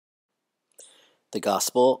The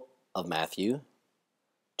Gospel of Matthew,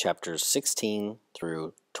 chapters 16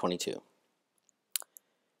 through 22.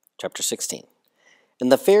 Chapter 16.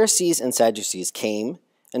 And the Pharisees and Sadducees came,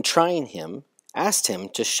 and trying him, asked him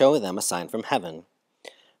to show them a sign from heaven.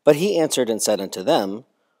 But he answered and said unto them,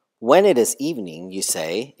 When it is evening, you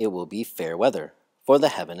say, It will be fair weather, for the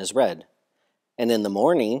heaven is red. And in the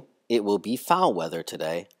morning, it will be foul weather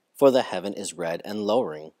today, for the heaven is red and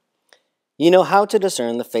lowering. Ye know how to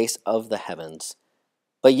discern the face of the heavens,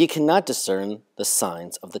 but ye cannot discern the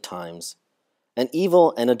signs of the times. An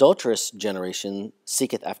evil and adulterous generation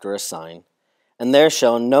seeketh after a sign, and there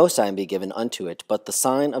shall no sign be given unto it but the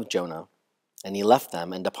sign of Jonah. And he left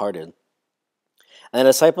them and departed. And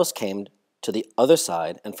the disciples came to the other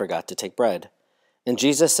side and forgot to take bread. And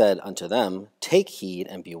Jesus said unto them, Take heed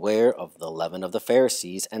and beware of the leaven of the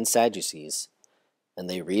Pharisees and Sadducees. And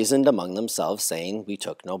they reasoned among themselves, saying, We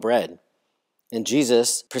took no bread. And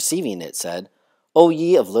Jesus, perceiving it, said, O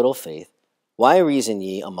ye of little faith, why reason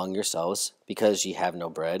ye among yourselves, because ye have no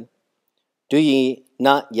bread? Do ye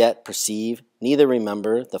not yet perceive, neither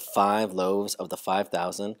remember the 5 loaves of the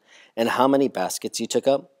 5,000, and how many baskets ye took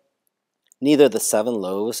up? Neither the 7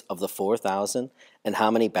 loaves of the 4,000, and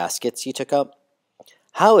how many baskets ye took up?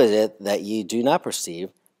 How is it that ye do not perceive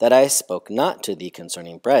that I spoke not to thee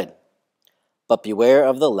concerning bread? But beware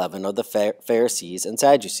of the leaven of the Pharisees and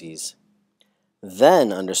Sadducees.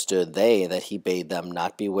 Then understood they that he bade them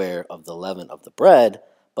not beware of the leaven of the bread,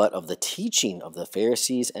 but of the teaching of the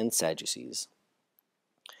Pharisees and Sadducees.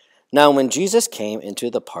 Now when Jesus came into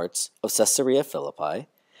the parts of Caesarea Philippi,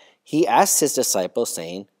 he asked his disciples,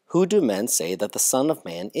 saying, Who do men say that the Son of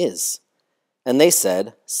Man is? And they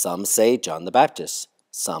said, Some say John the Baptist,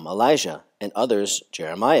 some Elijah, and others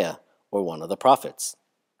Jeremiah, or one of the prophets.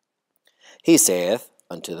 He saith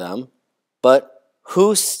unto them, But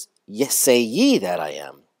who say ye that I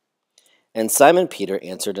am? And Simon Peter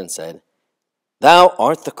answered and said, Thou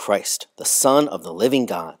art the Christ, the Son of the living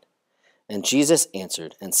God. And Jesus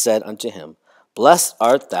answered and said unto him, Blessed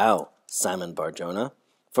art thou, Simon Bar-Jonah,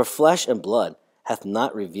 for flesh and blood hath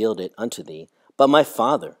not revealed it unto thee, but my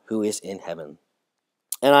Father who is in heaven.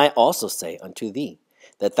 And I also say unto thee,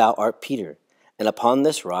 that thou art Peter, and upon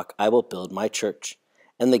this rock I will build my church,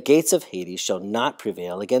 and the gates of Hades shall not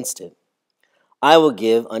prevail against it. I will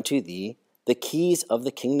give unto thee the keys of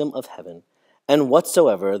the kingdom of heaven, and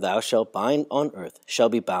whatsoever thou shalt bind on earth shall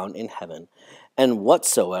be bound in heaven, and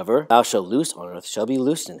whatsoever thou shalt loose on earth shall be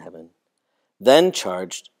loosed in heaven. Then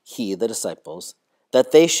charged he the disciples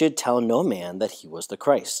that they should tell no man that he was the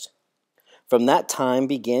Christ. From that time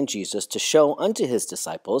began Jesus to show unto his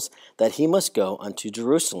disciples that he must go unto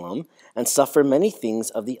Jerusalem, and suffer many things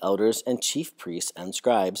of the elders and chief priests and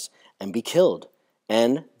scribes, and be killed,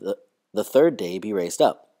 and the third day be raised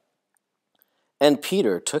up. And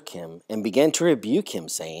Peter took him, and began to rebuke him,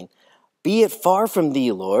 saying, Be it far from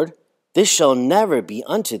thee, Lord, this shall never be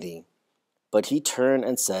unto thee. But he turned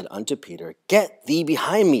and said unto Peter, Get thee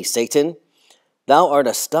behind me, Satan. Thou art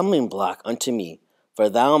a stumbling block unto me, for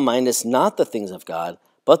thou mindest not the things of God,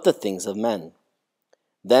 but the things of men.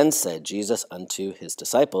 Then said Jesus unto his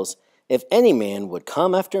disciples, If any man would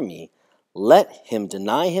come after me, let him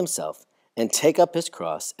deny himself, and take up his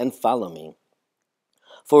cross, and follow me.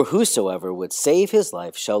 For whosoever would save his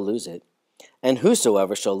life shall lose it, and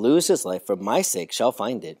whosoever shall lose his life for my sake shall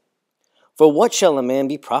find it. For what shall a man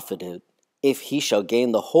be profited, if he shall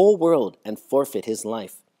gain the whole world and forfeit his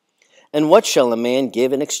life? And what shall a man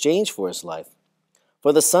give in exchange for his life?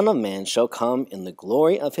 For the Son of Man shall come in the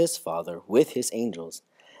glory of his Father with his angels,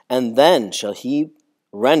 and then shall he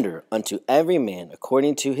render unto every man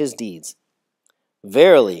according to his deeds.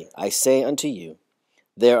 Verily I say unto you,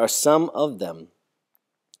 there are some of them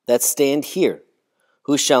that stand here,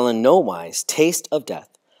 who shall in no wise taste of death,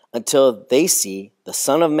 until they see the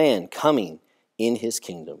Son of Man coming in his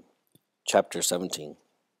kingdom. Chapter 17.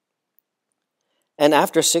 And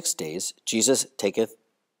after 6 days Jesus taketh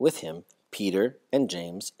with him Peter and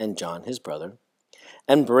James and John his brother,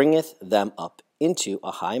 and bringeth them up into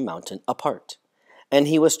a high mountain apart. And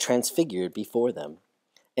he was transfigured before them,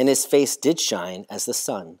 and his face did shine as the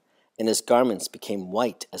sun, and his garments became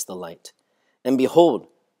white as the light. And behold,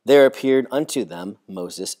 there appeared unto them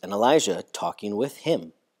Moses and Elijah talking with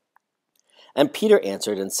him. And Peter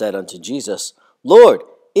answered and said unto Jesus, Lord,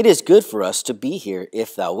 it is good for us to be here.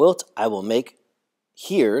 If thou wilt, I will make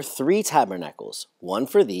here 3 tabernacles, one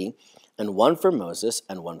for thee, and one for Moses,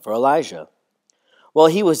 and one for Elijah. While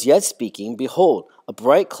he was yet speaking, behold, a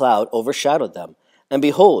bright cloud overshadowed them. And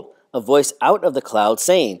behold, a voice out of the cloud,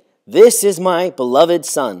 saying, This is my beloved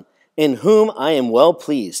Son, in whom I am well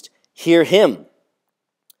pleased. Hear him.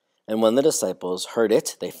 And when the disciples heard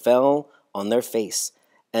it, they fell on their face,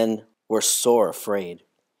 and were sore afraid.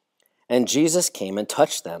 And Jesus came and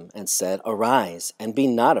touched them, and said, Arise, and be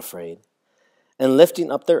not afraid. And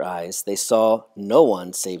lifting up their eyes, they saw no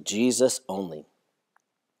one save Jesus only.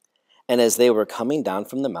 And as they were coming down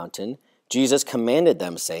from the mountain, Jesus commanded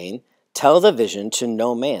them, saying, Tell the vision to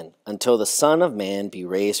no man, until the Son of Man be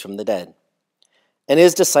raised from the dead. And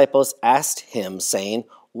his disciples asked him, saying,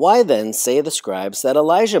 Why then say the scribes that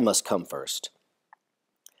Elijah must come first?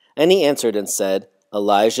 And he answered and said,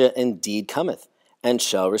 Elijah indeed cometh, and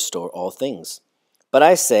shall restore all things. But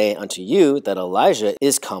I say unto you that Elijah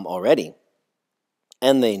is come already,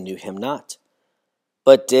 and they knew him not,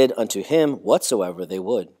 but did unto him whatsoever they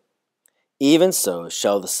would. Even so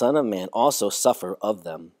shall the Son of Man also suffer of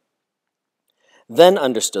them. Then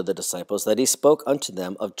understood the disciples that he spoke unto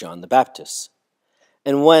them of John the Baptist.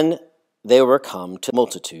 And when they were come to the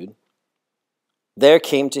multitude, there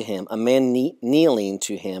came to him a man kneeling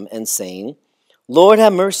to him and saying, Lord,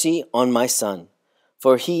 have mercy on my son,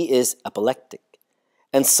 for he is epileptic,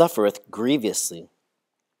 and suffereth grievously.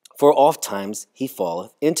 For ofttimes he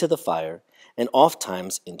falleth into the fire, and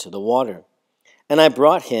ofttimes into the water. And I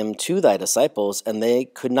brought him to thy disciples, and they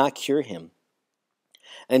could not cure him.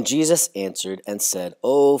 And Jesus answered and said,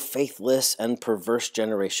 O faithless and perverse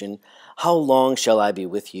generation, how long shall I be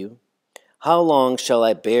with you? How long shall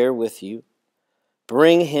I bear with you?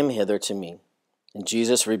 Bring him hither to me. And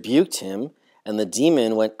Jesus rebuked him, and the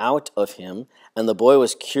demon went out of him, and the boy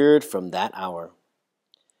was cured from that hour.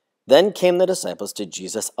 Then came the disciples to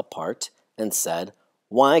Jesus apart, and said,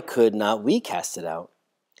 Why could not we cast it out?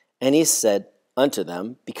 And he said unto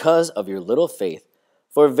them, Because of your little faith.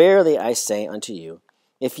 For verily I say unto you,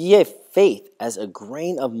 if ye have faith as a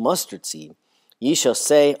grain of mustard seed, ye shall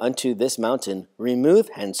say unto this mountain, Remove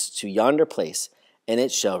hence to yonder place, and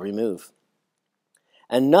it shall remove.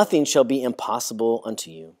 And nothing shall be impossible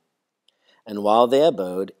unto you. And while they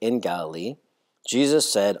abode in Galilee,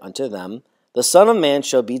 Jesus said unto them, The Son of Man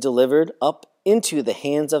shall be delivered up into the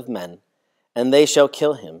hands of men, and they shall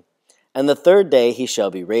kill him. And the third day he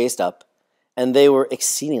shall be raised up. And they were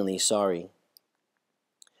exceedingly sorry.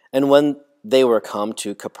 And when they were come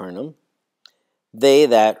to Capernaum, they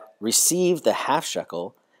that received the half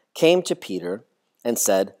shekel came to Peter and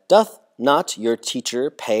said, Doth not your teacher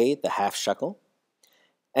pay the half shekel?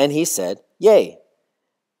 And he said, Yea.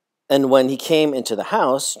 And when he came into the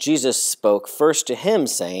house, Jesus spoke first to him,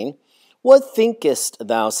 saying, What thinkest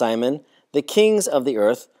thou, Simon? The kings of the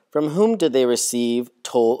earth, from whom did they receive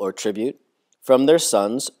toll or tribute? From their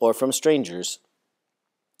sons or from strangers?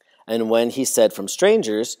 And when he said, From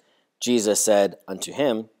strangers, Jesus said unto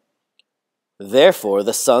him, Therefore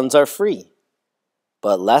the sons are free.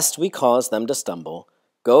 But lest we cause them to stumble,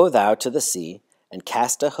 go thou to the sea, and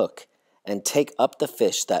cast a hook, and take up the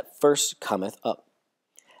fish that first cometh up.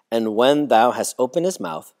 And when thou hast opened his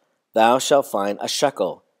mouth, thou shalt find a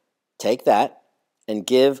shekel. Take that, and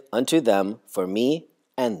give unto them for me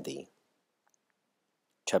and thee.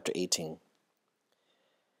 Chapter 18.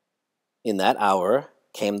 In that hour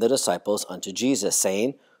came the disciples unto Jesus,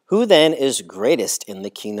 saying, Who then is greatest in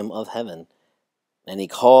the kingdom of heaven? And he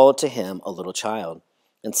called to him a little child,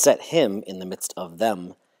 and set him in the midst of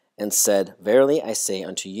them, and said, Verily I say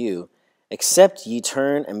unto you, except ye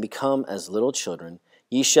turn and become as little children,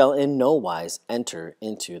 ye shall in no wise enter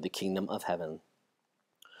into the kingdom of heaven.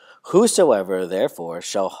 Whosoever therefore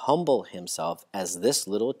shall humble himself as this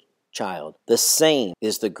little child, the same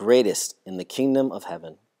is the greatest in the kingdom of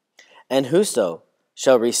heaven. And whoso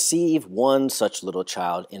shall receive one such little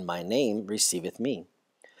child in my name receiveth me.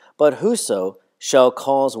 But whoso shall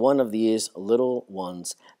cause one of these little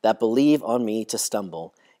ones that believe on me to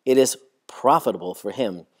stumble, it is profitable for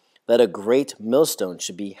him that a great millstone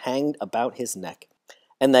should be hanged about his neck,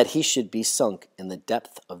 and that he should be sunk in the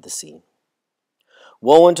depth of the sea.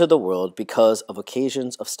 Woe unto the world because of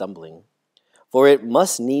occasions of stumbling! For it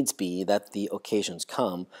must needs be that the occasions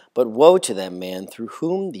come, but woe to that man through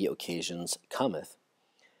whom the occasions cometh.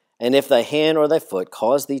 And if thy hand or thy foot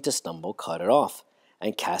cause thee to stumble, cut it off,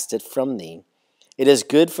 and cast it from thee. It is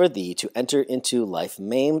good for thee to enter into life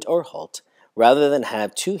maimed or halt, rather than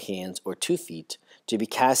have 2 hands or 2 feet to be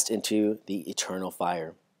cast into the eternal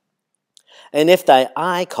fire. And if thy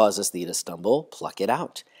eye causes thee to stumble, pluck it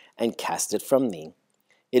out, and cast it from thee.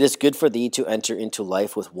 It is good for thee to enter into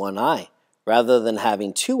life with 1 eye, rather than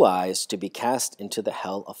having 2 eyes to be cast into the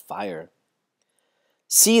hell of fire.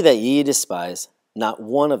 See that ye despise not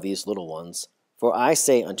one of these little ones, for I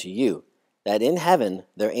say unto you, that in heaven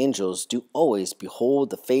their angels do always behold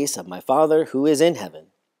the face of my Father who is in heaven.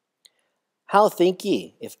 How think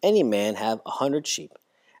ye, if any man have 100 sheep,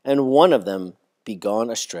 and one of them be gone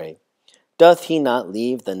astray, Doth he not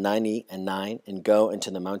leave the 99 and go into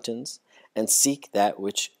the mountains, and seek that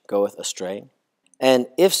which goeth astray? And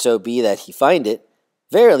if so be that he find it,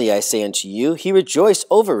 verily I say unto you, he rejoiced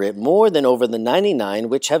over it more than over the 99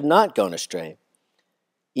 which have not gone astray.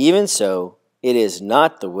 Even so, it is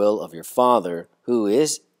not the will of your Father who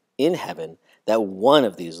is in heaven that one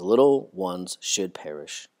of these little ones should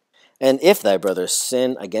perish. And if thy brother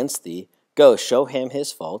sin against thee, go show him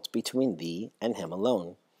his fault between thee and him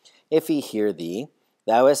alone. If he hear thee,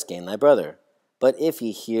 thou hast gained thy brother. But if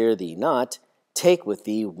he hear thee not, take with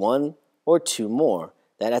thee one or two more,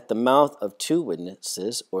 that at the mouth of two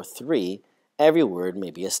witnesses or three every word may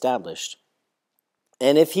be established.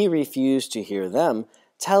 And if he refuse to hear them,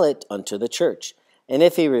 tell it unto the church. And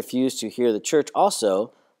if he refuse to hear the church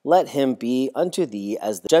also, let him be unto thee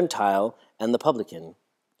as the Gentile and the publican.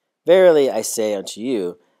 Verily I say unto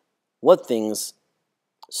you, what things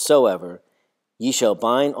soever ye shall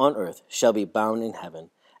bind on earth shall be bound in heaven,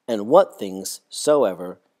 and what things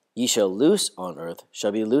soever ye shall loose on earth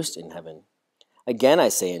shall be loosed in heaven. Again I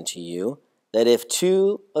say unto you, that if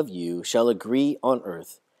two of you shall agree on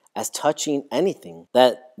earth, as touching anything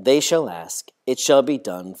that they shall ask, it shall be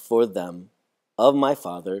done for them of my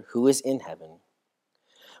Father who is in heaven.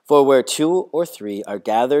 For where two or three are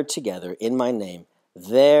gathered together in my name,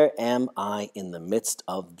 there am I in the midst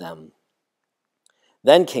of them.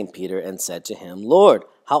 Then came Peter and said to him, Lord,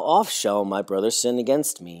 how oft shall my brother sin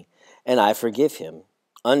against me, and I forgive him?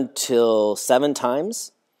 Until 7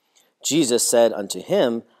 times? Jesus said unto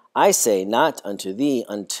him, I say not unto thee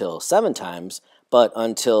until 7 times, but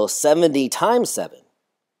until 70 times 7.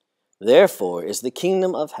 Therefore is the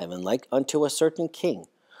kingdom of heaven like unto a certain king,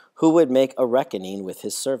 who would make a reckoning with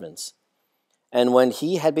his servants. And when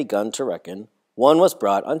he had begun to reckon, one was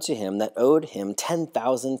brought unto him that owed him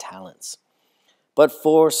 10,000 talents. But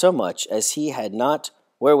forsomuch as he had not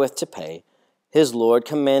wherewith to pay, his Lord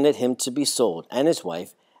commanded him to be sold, and his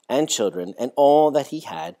wife, and children, and all that he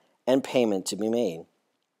had, and payment to be made.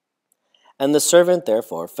 And the servant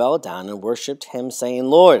therefore fell down and worshipped him, saying,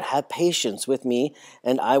 Lord, have patience with me,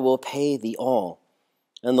 and I will pay thee all.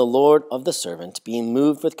 And the Lord of the servant, being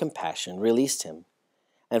moved with compassion, released him,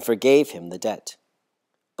 and forgave him the debt.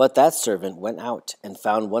 But that servant went out, and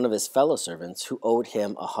found one of his fellow servants, who owed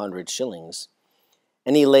him 100 shillings.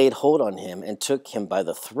 And he laid hold on him, and took him by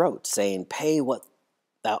the throat, saying, Pay what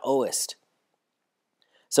thou owest.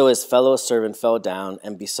 So his fellow servant fell down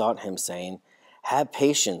and besought him, saying, Have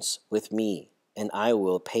patience with me, and I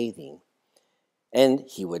will pay thee. And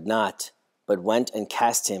he would not, but went and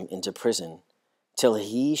cast him into prison, till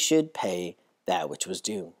he should pay that which was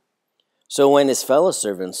due. So when his fellow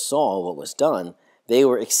servants saw what was done, they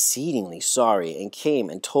were exceedingly sorry, and came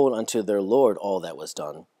and told unto their Lord all that was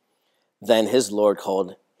done. Then his Lord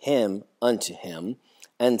called him unto him,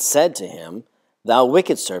 and said to him, Thou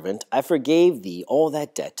wicked servant, I forgave thee all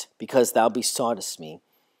that debt, because thou besoughtest me.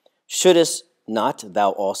 Shouldest not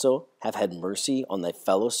thou also have had mercy on thy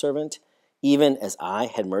fellow servant, even as I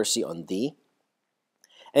had mercy on thee?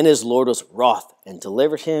 And his Lord was wroth, and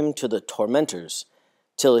delivered him to the tormentors,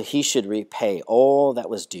 till he should repay all that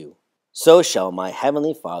was due. So shall my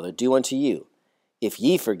heavenly Father do unto you, if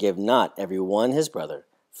ye forgive not every one his brother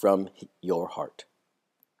from your heart.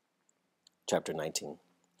 Chapter 19.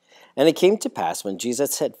 And it came to pass, when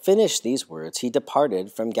Jesus had finished these words, he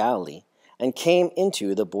departed from Galilee, and came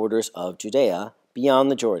into the borders of Judea beyond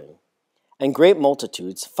the Jordan. And great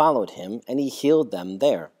multitudes followed him, and he healed them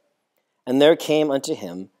there. And there came unto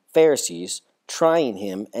him Pharisees, trying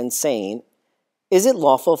him, and saying, Is it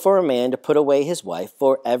lawful for a man to put away his wife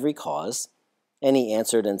for every cause? And he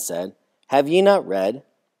answered and said, Have ye not read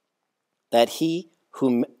that he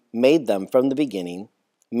who made them from the beginning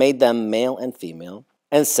made them male and female,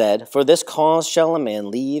 and said, For this cause shall a man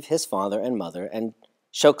leave his father and mother, and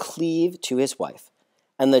shall cleave to his wife,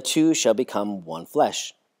 and the two shall become one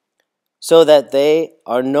flesh. So that they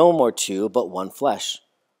are no more two, but one flesh.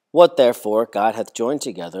 What therefore God hath joined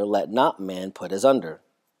together, let not man put asunder.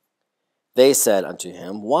 They said unto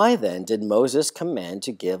him, Why then did Moses command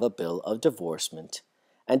to give a bill of divorcement,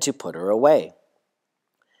 and to put her away?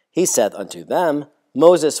 He saith unto them,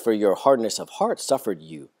 Moses for your hardness of heart suffered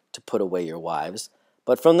you to put away your wives,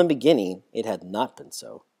 but from the beginning it had not been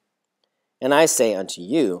so. And I say unto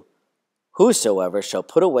you, Whosoever shall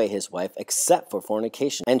put away his wife except for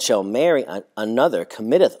fornication, and shall marry another,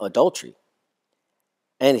 committeth adultery.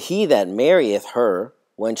 And he that marrieth her,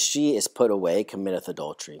 when she is put away, committeth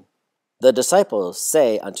adultery. The disciples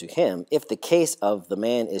say unto him, If the case of the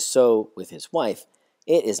man is so with his wife,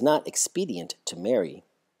 it is not expedient to marry.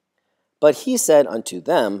 But he said unto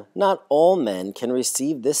them, Not all men can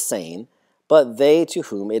receive this saying, but they to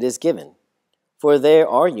whom it is given. For there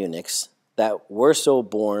are eunuchs that were so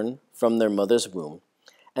born from their mother's womb,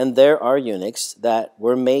 and there are eunuchs that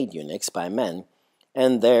were made eunuchs by men,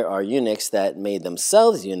 and there are eunuchs that made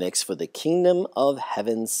themselves eunuchs for the kingdom of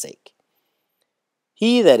heaven's sake.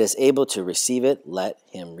 He that is able to receive it, let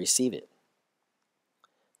him receive it.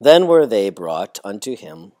 Then were they brought unto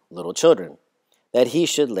him little children, that he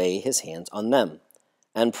should lay his hands on them,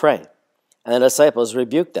 and pray. And the disciples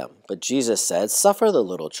rebuked them. But Jesus said, Suffer the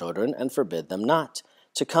little children, and forbid them not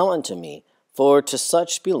to come unto me, for to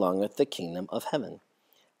such belongeth the kingdom of heaven.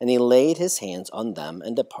 And he laid his hands on them,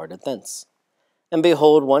 and departed thence. And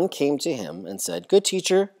behold, one came to him, and said, Good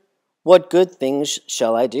teacher, what good things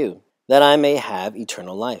shall I do, that I may have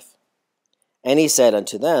eternal life? And he said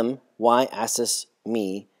unto them, Why askest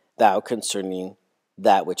me thou concerning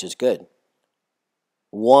that which is good?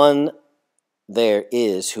 One there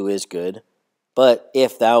is who is good, but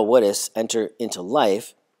if thou wouldest enter into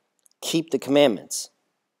life, keep the commandments.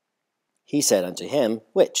 He said unto him,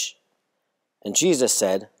 Which? And Jesus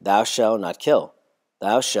said, Thou shalt not kill,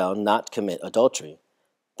 thou shalt not commit adultery,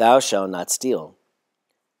 thou shalt not steal,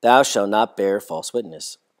 thou shalt not bear false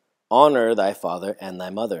witness, honor thy father and thy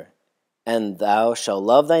mother, and thou shalt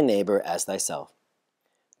love thy neighbor as thyself.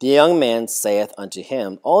 The young man saith unto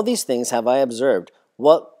him, All these things have I observed,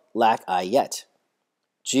 what lack I yet?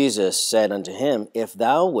 Jesus said unto him, If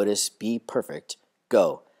thou wouldest be perfect,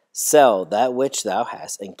 go, sell that which thou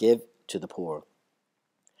hast, and give to the poor,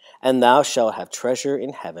 and thou shalt have treasure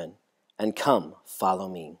in heaven, and come, follow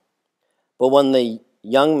me. But when the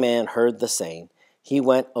young man heard the saying, he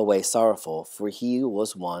went away sorrowful, for he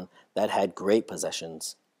was one that had great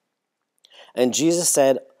possessions. And Jesus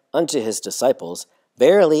said unto his disciples,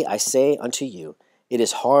 Verily I say unto you, it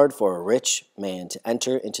is hard for a rich man to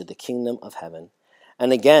enter into the kingdom of heaven.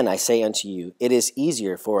 And again I say unto you, it is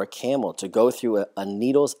easier for a camel to go through a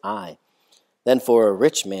needle's eye than for a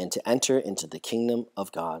rich man to enter into the kingdom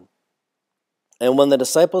of God. And when the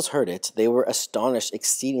disciples heard it, they were astonished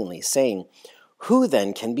exceedingly, saying, Who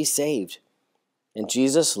then can be saved? And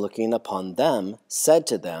Jesus, looking upon them, said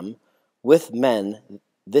to them, With men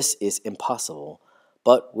this is impossible,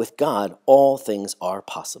 but with God all things are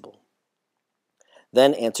possible.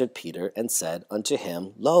 Then answered Peter and said unto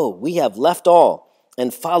him, Lo, we have left all,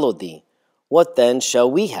 and followed thee. What then shall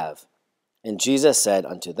we have? And Jesus said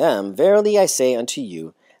unto them, Verily I say unto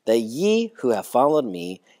you, that ye who have followed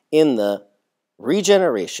me in the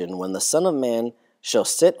regeneration, when the Son of Man shall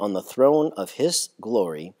sit on the throne of his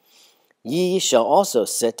glory, ye shall also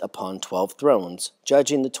sit upon 12 thrones,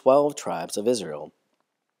 judging the 12 tribes of Israel.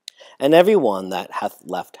 And every one that hath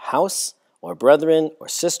left house, or brethren, or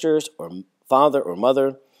sisters, or father, or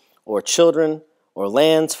mother, or children, or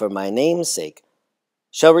lands for my name's sake,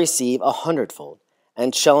 shall receive 100-fold,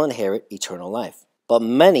 and shall inherit eternal life. But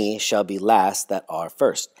many shall be last that are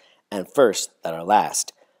first, and first that are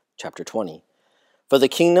last. Chapter 20. For the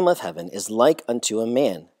kingdom of heaven is like unto a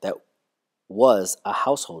man that was a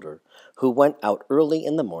householder, who went out early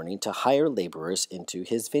in the morning to hire laborers into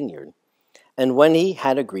his vineyard. And when he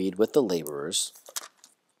had agreed with the laborers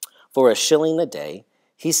for 1 shilling a day,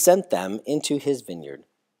 he sent them into his vineyard.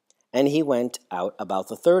 And he went out about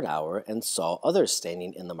the 3rd hour, and saw others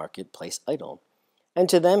standing in the marketplace idle. And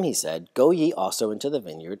to them he said, Go ye also into the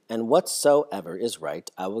vineyard, and whatsoever is right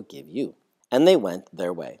I will give you. And they went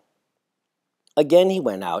their way. Again he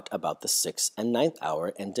went out about the 6th and 9th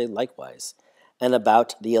hour, and did likewise. And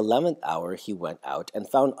about the 11th hour he went out, and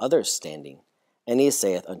found others standing. And he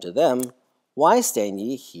saith unto them, Why stand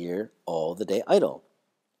ye here all the day idle?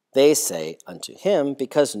 They say unto him,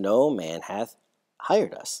 Because no man hath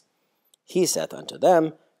hired us. He saith unto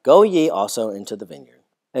them, Go ye also into the vineyard.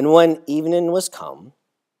 And when evening was come,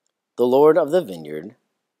 the Lord of the vineyard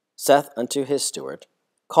saith unto his steward,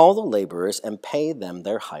 Call the laborers, and pay them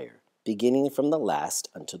their hire, beginning from the last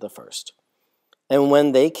unto the first. And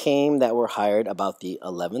when they came that were hired about the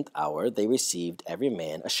 11th hour, they received every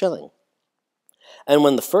man 1 shilling. And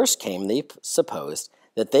when the first came, they supposed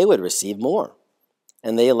that they would receive more.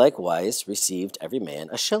 And they likewise received every man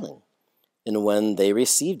 1 shilling. And when they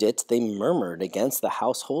received it, they murmured against the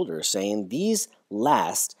householders, saying, These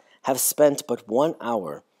last have spent but 1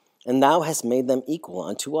 hour, and thou hast made them equal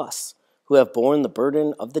unto us, who have borne the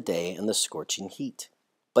burden of the day and the scorching heat.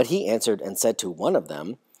 But he answered and said to one of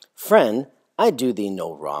them, Friend, I do thee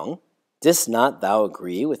no wrong. Didst not thou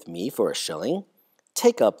agree with me for 1 shilling?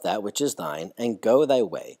 Take up that which is thine, and go thy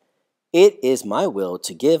way. It is my will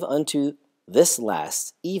to give unto this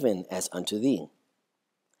last, even as unto thee.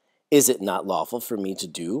 Is it not lawful for me to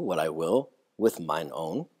do what I will with mine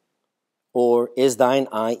own? Or is thine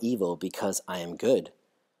eye evil because I am good?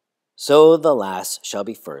 So the last shall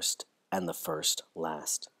be first, and the first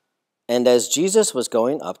last. And as Jesus was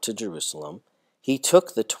going up to Jerusalem, he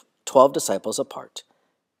took the 12 disciples apart,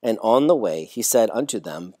 and on the way he said unto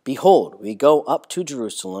them, Behold, we go up to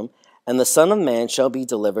Jerusalem, and the Son of Man shall be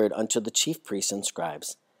delivered unto the chief priests and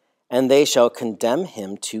scribes, and they shall condemn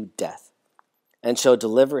him to death, and shall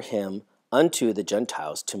deliver him unto the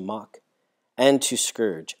Gentiles to mock, and to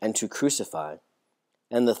scourge, and to crucify.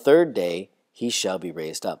 And the third day he shall be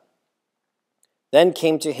raised up. Then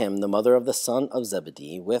came to him the mother of the son of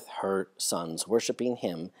Zebedee with her sons, worshipping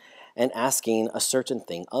him, and asking a certain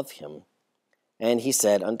thing of him. And he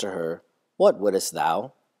said unto her, What wouldest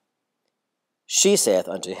thou? She saith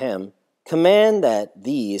unto him, Command that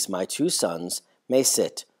these my 2 sons may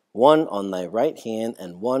sit, one on thy right hand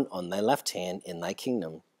and one on thy left hand in thy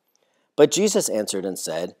kingdom. But Jesus answered and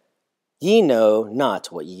said, Ye know not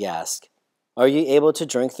what ye ask. Are ye able to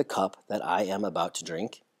drink the cup that I am about to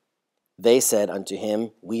drink? They said unto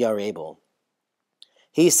him, We are able.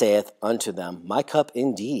 He saith unto them, My cup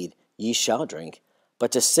indeed ye shall drink,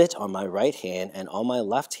 but to sit on my right hand and on my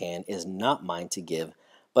left hand is not mine to give,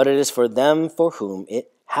 but it is for them for whom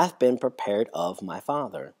it hath been prepared of my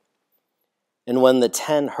Father. And when the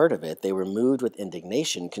 10 heard of it, they were moved with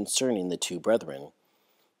indignation concerning the 2 brethren.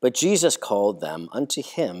 But Jesus called them unto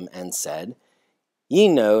him and said, Ye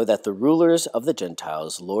know that the rulers of the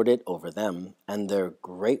Gentiles lord it over them, and their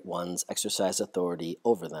great ones exercise authority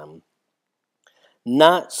over them.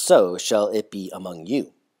 Not so shall it be among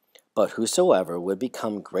you, but whosoever would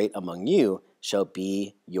become great among you shall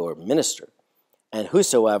be your minister, and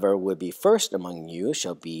whosoever would be first among you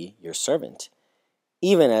shall be your servant.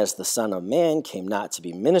 Even as the Son of Man came not to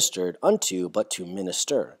be ministered unto, but to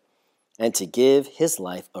minister, and to give his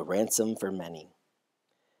life a ransom for many.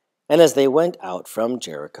 And as they went out from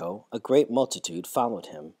Jericho, a great multitude followed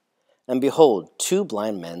him. And behold, 2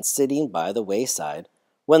 blind men sitting by the wayside,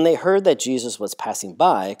 when they heard that Jesus was passing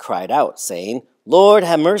by, cried out, saying, Lord,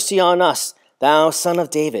 have mercy on us, thou Son of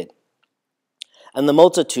David. And the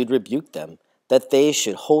multitude rebuked them, that they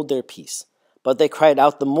should hold their peace. But they cried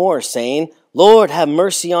out the more, saying, Lord, have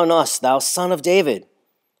mercy on us, thou Son of David.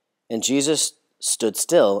 And Jesus stood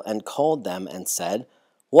still and called them and said,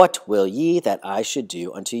 What will ye that I should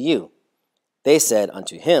do unto you? They said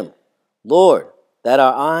unto him, Lord, that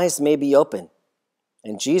our eyes may be opened.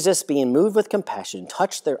 And Jesus, being moved with compassion,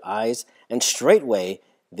 touched their eyes, and straightway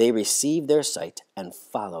they received their sight and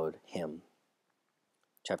followed him.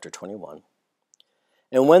 Chapter 21.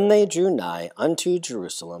 And when they drew nigh unto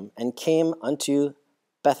Jerusalem, and came unto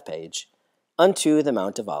Bethphage, unto the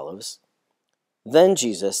Mount of Olives, then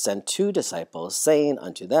Jesus sent 2 disciples, saying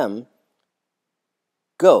unto them,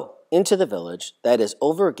 Go into the village that is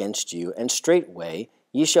over against you, and straightway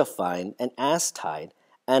ye shall find an ass tied,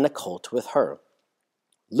 and a colt with her.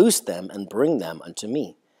 Loose them, and bring them unto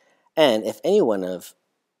me. And if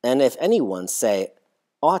anyone say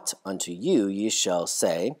aught unto you, ye shall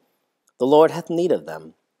say, The Lord hath need of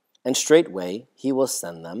them, and straightway he will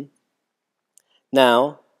send them.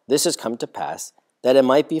 Now this is come to pass, that it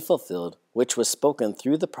might be fulfilled, which was spoken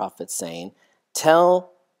through the prophet, saying,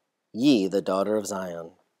 Tell ye the daughter of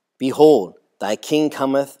Zion, Behold, thy king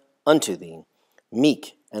cometh unto thee,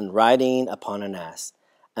 meek, and riding upon an ass,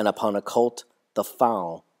 and upon a colt, the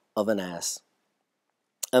foal of an ass.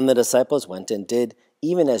 And the disciples went and did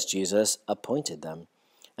even as Jesus appointed them,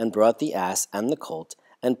 and brought the ass and the colt,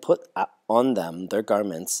 and put on them their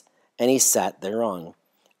garments, and he sat thereon.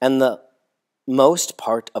 And the most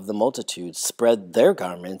part of the multitude spread their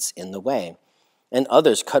garments in the way, and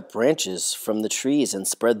others cut branches from the trees and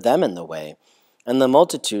spread them in the way. And the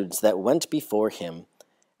multitudes that went before him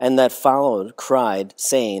and that followed cried,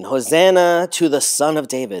 saying, Hosanna to the Son of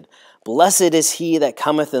David! Blessed is he that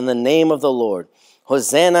cometh in the name of the Lord!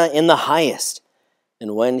 Hosanna in the highest!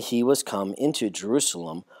 And when he was come into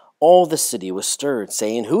Jerusalem, all the city was stirred,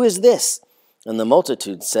 saying, Who is this? And the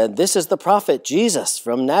multitude said, This is the prophet Jesus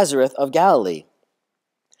from Nazareth of Galilee.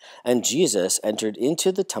 And Jesus entered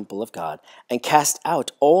into the temple of God, and cast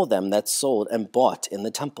out all them that sold and bought in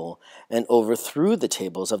the temple, and overthrew the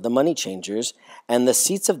tables of the money changers, and the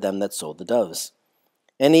seats of them that sold the doves.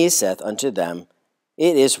 And he saith unto them,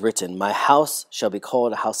 It is written, My house shall be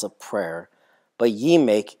called a house of prayer, but ye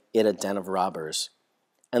make it a den of robbers.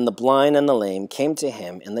 And the blind and the lame came to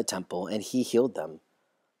him in the temple, and he healed them.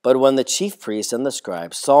 But when the chief priests and the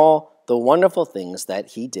scribes saw the wonderful things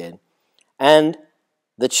that he did, and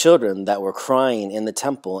the children that were crying in the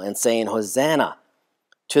temple and saying, Hosanna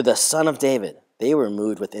to the Son of David, they were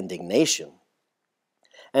moved with indignation,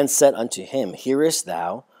 and said unto him, Hearest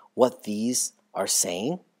thou what these are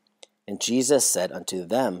saying? And Jesus said unto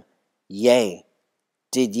them, Yea,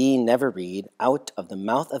 Did ye never read, out of the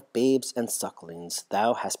mouth of babes and sucklings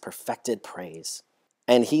thou hast perfected praise?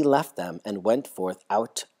 And he left them and went forth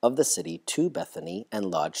out of the city to Bethany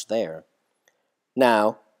and lodged there.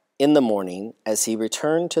 Now, in the morning, as he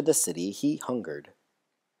returned to the city, he hungered.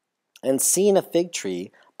 And seeing a fig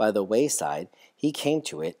tree by the wayside, he came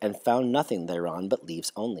to it and found nothing thereon but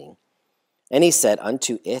leaves only. And he said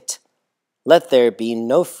unto it, Let there be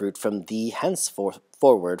no fruit from thee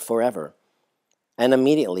henceforward forever. And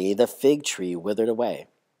immediately the fig tree withered away.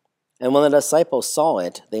 And when the disciples saw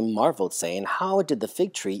it, they marveled, saying, How did the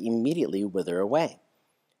fig tree immediately wither away?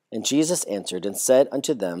 And Jesus answered and said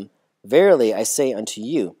unto them, Verily I say unto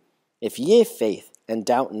you, if ye have faith and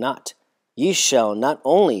doubt not, ye shall not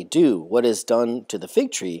only do what is done to the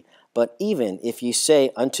fig tree, but even if ye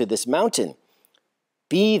say unto this mountain,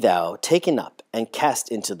 Be thou taken up and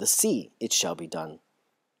cast into the sea, it shall be done.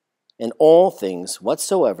 And all things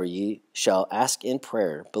whatsoever ye shall ask in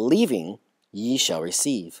prayer, believing, ye shall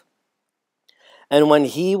receive. And when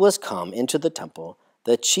he was come into the temple,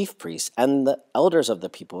 the chief priests and the elders of the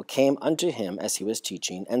people came unto him as he was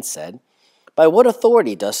teaching, and said, By what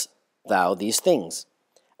authority dost thou these things?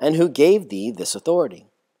 And who gave thee this authority?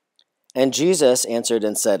 And Jesus answered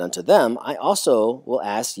and said unto them, I also will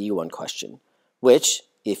ask ye one question, which,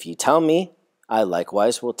 if ye tell me, I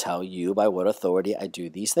likewise will tell you by what authority I do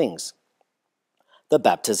these things. The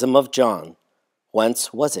baptism of John,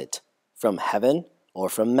 whence was it? From heaven or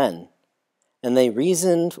from men? And they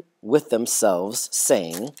reasoned with themselves,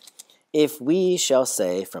 saying, If we shall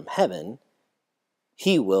say from heaven,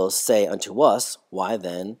 he will say unto us, Why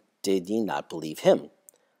then did ye not believe him?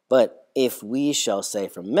 But if we shall say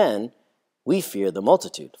from men, we fear the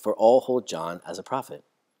multitude, for all hold John as a prophet.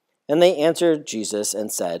 And they answered Jesus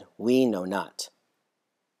and said, We know not.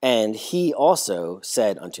 And he also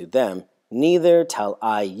said unto them, Neither tell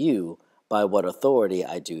I you by what authority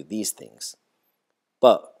I do these things.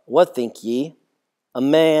 But what think ye? A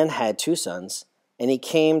man had 2 sons, and he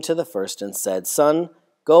came to the first and said, Son,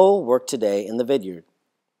 go work today in the vineyard.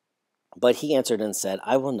 But he answered and said,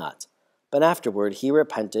 I will not. But afterward he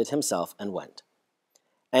repented himself and went.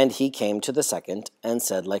 And he came to the second and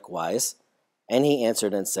said likewise. And he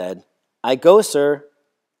answered and said, I go, sir,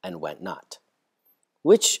 and went not.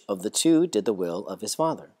 Which of the 2 did the will of his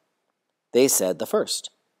father? They said, The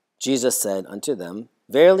first. Jesus said unto them,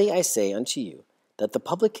 Verily I say unto you, that the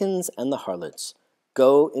publicans and the harlots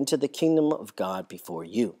go into the kingdom of God before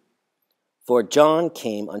you. For John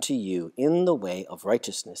came unto you in the way of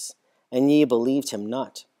righteousness, and ye believed him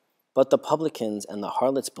not. But the publicans and the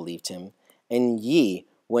harlots believed him, and ye,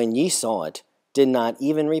 when ye saw it, did not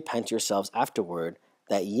even repent yourselves afterward,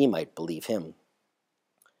 that ye might believe him.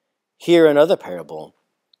 Hear another parable.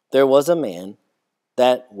 There was a man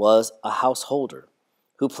that was a householder,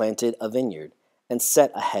 who planted a vineyard, and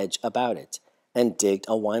set a hedge about it, and digged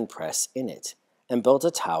a winepress in it, and built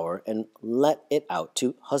a tower, and let it out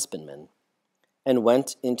to husbandmen, and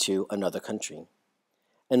went into another country.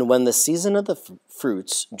 And when the season of the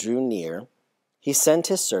fruits drew near, he sent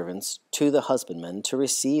his servants to the husbandmen to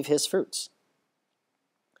receive his fruits.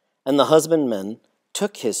 And the husbandmen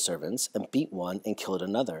took his servants, and beat one, and killed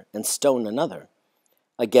another, and stoned another.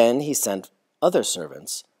 Again he sent other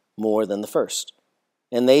servants, more than the first,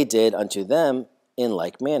 and they did unto them in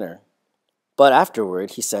like manner. But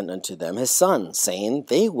afterward he sent unto them his son, saying,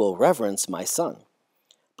 They will reverence my son.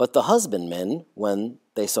 But the husbandmen, when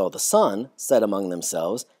they saw the son, said among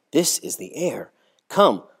themselves, This is the heir.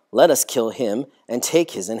 Come, let us kill him, and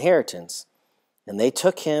take his inheritance. And they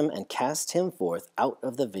took him, and cast him forth out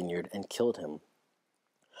of the vineyard, and killed him.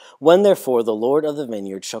 When therefore the Lord of the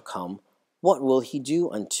vineyard shall come, what will he do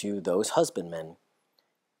unto those husbandmen?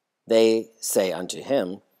 They say unto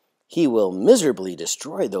him, He will miserably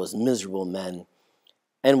destroy those miserable men,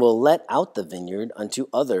 and will let out the vineyard unto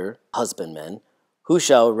other husbandmen, who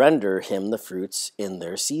shall render him the fruits in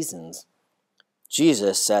their seasons.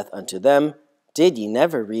 Jesus saith unto them, Did ye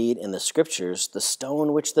never read in the Scriptures, the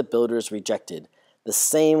stone which the builders rejected, the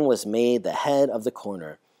same was made the head of the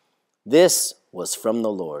corner? This was from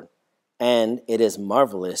the Lord, and it is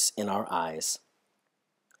marvelous in our eyes.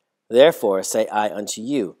 Therefore say I unto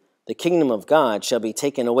you, the kingdom of God shall be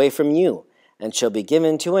taken away from you, and shall be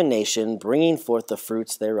given to a nation bringing forth the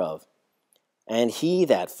fruits thereof. And he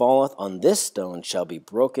that falleth on this stone shall be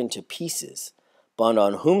broken to pieces, but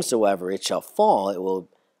on whomsoever it shall fall, it will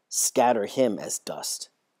scatter him as dust.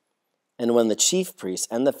 And when the chief priests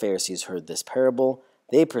and the Pharisees heard this parable,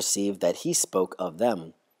 they perceived that he spoke of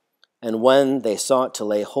them. And when they sought to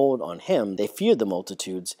lay hold on him, they feared the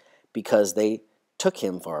multitudes, because they took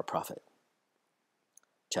him for a prophet.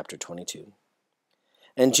 Chapter 22.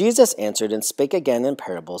 And Jesus answered and spake again in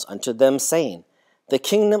parables unto them, saying, The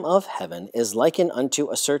kingdom of heaven is likened unto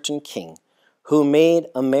a certain king, who made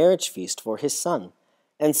a marriage feast for his son,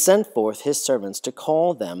 and sent forth his servants to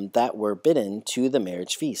call them that were bidden to the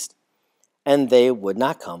marriage feast. And they would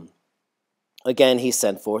not come. Again he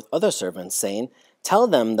sent forth other servants, saying, Tell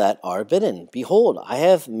them that are bidden, Behold, I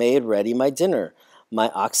have made ready my dinner. My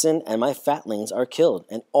oxen and my fatlings are killed,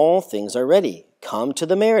 and all things are ready. Come to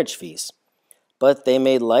the marriage feast. But they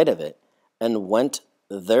made light of it, and went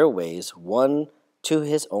their ways, one to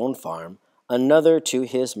his own farm, another to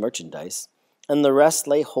his merchandise, and the rest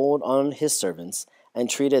laid hold on his servants, and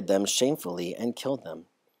treated them shamefully, and killed them.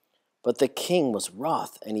 But the king was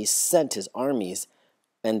wroth, and he sent his armies,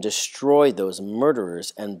 and destroyed those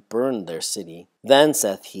murderers, and burned their city. Then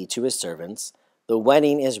saith he to his servants, The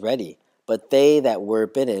wedding is ready, but they that were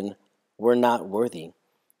bidden were not worthy.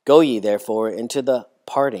 Go ye therefore into the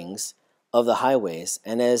partings of the highways,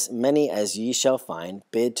 and as many as ye shall find,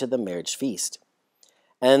 bid to the marriage feast.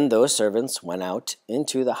 And those servants went out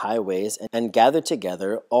into the highways, and gathered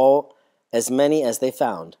together all as many as they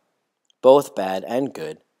found, both bad and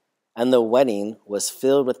good, and the wedding was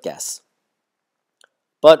filled with guests.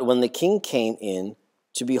 But when the king came in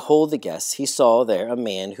to behold the guests, he saw there a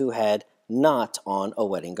man who had not on a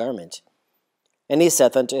wedding garment. And he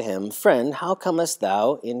saith unto him, Friend, how comest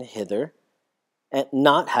thou in hither, and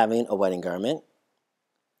not having a wedding garment?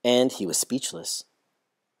 And he was speechless.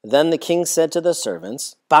 Then the king said to the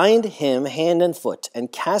servants, Bind him hand and foot,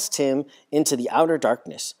 and cast him into the outer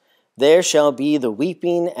darkness. There shall be the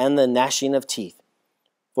weeping and the gnashing of teeth.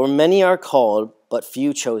 For many are called, but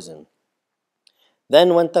few chosen.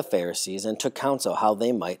 Then went the Pharisees, and took counsel how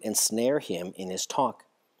they might ensnare him in his talk.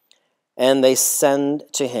 And they send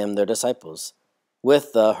to him their disciples,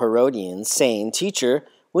 with the Herodians, saying, Teacher,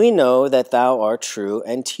 we know that thou art true,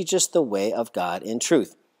 and teachest the way of God in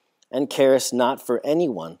truth, and carest not for any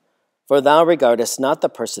one, for thou regardest not the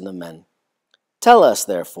person of men. Tell us,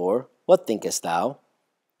 therefore, what thinkest thou?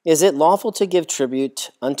 Is it lawful to give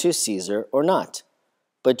tribute unto Caesar or not?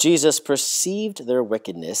 But Jesus perceived their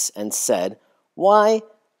wickedness, and said, Why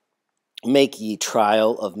make ye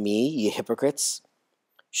trial of me, ye hypocrites?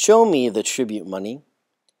 Show me the tribute money.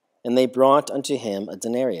 And they brought unto him a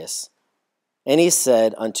denarius. And he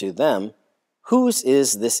said unto them, Whose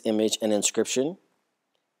is this image and inscription?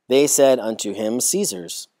 They said unto him,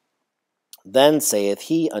 Caesar's. Then saith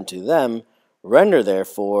he unto them, Render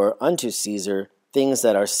therefore unto Caesar things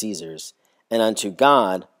that are Caesar's, and unto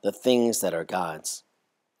God the things that are God's.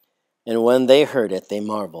 And when they heard it, they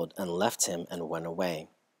marveled, and left him, and went away.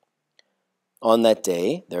 On that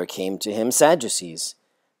day there came to him Sadducees,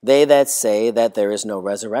 they that say that there is no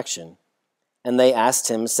resurrection. And they asked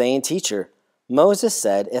him, saying, Teacher, Moses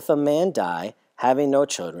said, If a man die, having no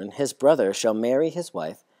children, his brother shall marry his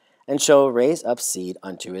wife, and shall raise up seed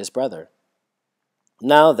unto his brother.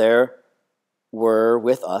 Now there were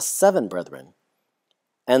with us 7 brethren.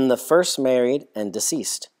 And the first married and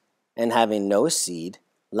deceased, and having no seed,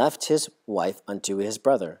 left his wife unto his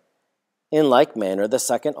brother. In like manner the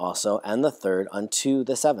second also, and the third unto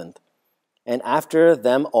the 7th. And after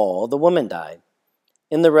them all the woman died.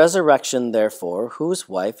 In the resurrection, therefore, whose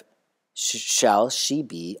wife shall she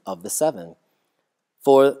be of the 7?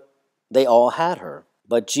 For they all had her.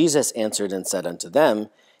 But Jesus answered and said unto them,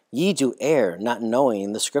 Ye do err, not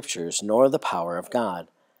knowing the Scriptures, nor the power of God.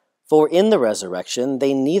 For in the resurrection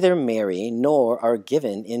they neither marry, nor are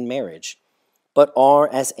given in marriage, but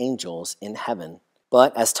are as angels in heaven.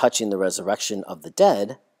 But as touching the resurrection of the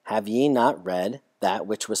dead, have ye not read that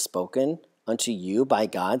which was spoken unto you by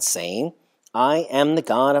God, saying, I am the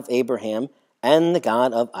God of Abraham, and the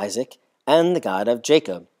God of Isaac, and the God of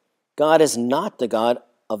Jacob. God is not the God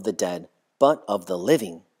of the dead, but of the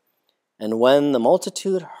living. And when the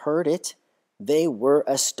multitude heard it, they were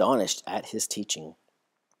astonished at his teaching.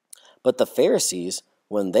 But the Pharisees,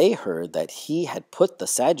 when they heard that he had put the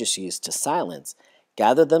Sadducees to silence,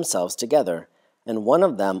 gathered themselves together, and one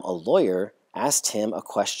of them, a lawyer, asked him a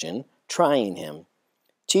question, trying him,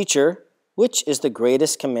 Teacher, which is the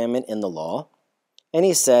greatest commandment in the law? And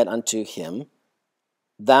he said unto him,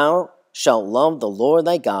 Thou shalt love the Lord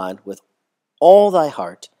thy God with all thy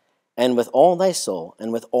heart, and with all thy soul,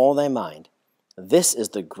 and with all thy mind. This is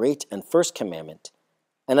the great and first commandment.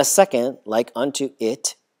 And a second, like unto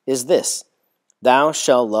it, is this, Thou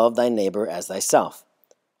shalt love thy neighbor as thyself.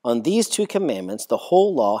 On these 2 commandments the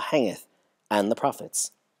whole law hangeth, and the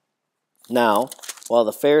prophets. Now, while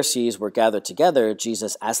the Pharisees were gathered together,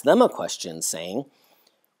 Jesus asked them a question, saying,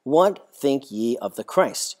 What think ye of the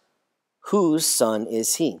Christ? Whose son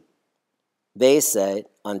is he? They said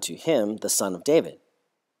unto him, The son of David.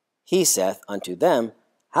 He saith unto them,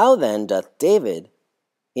 How then doth David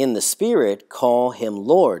in the Spirit call him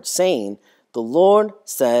Lord, saying, The Lord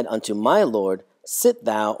said unto my Lord, Sit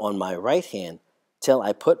thou on my right hand, till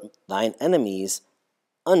I put thine enemies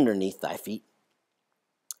underneath thy feet?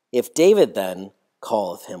 If David then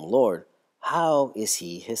calleth him Lord, how is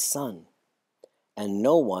he his son? And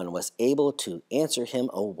no one was able to answer him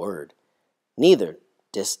a word, neither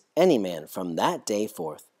did any man from that day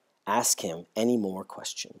forth ask him any more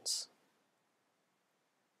questions.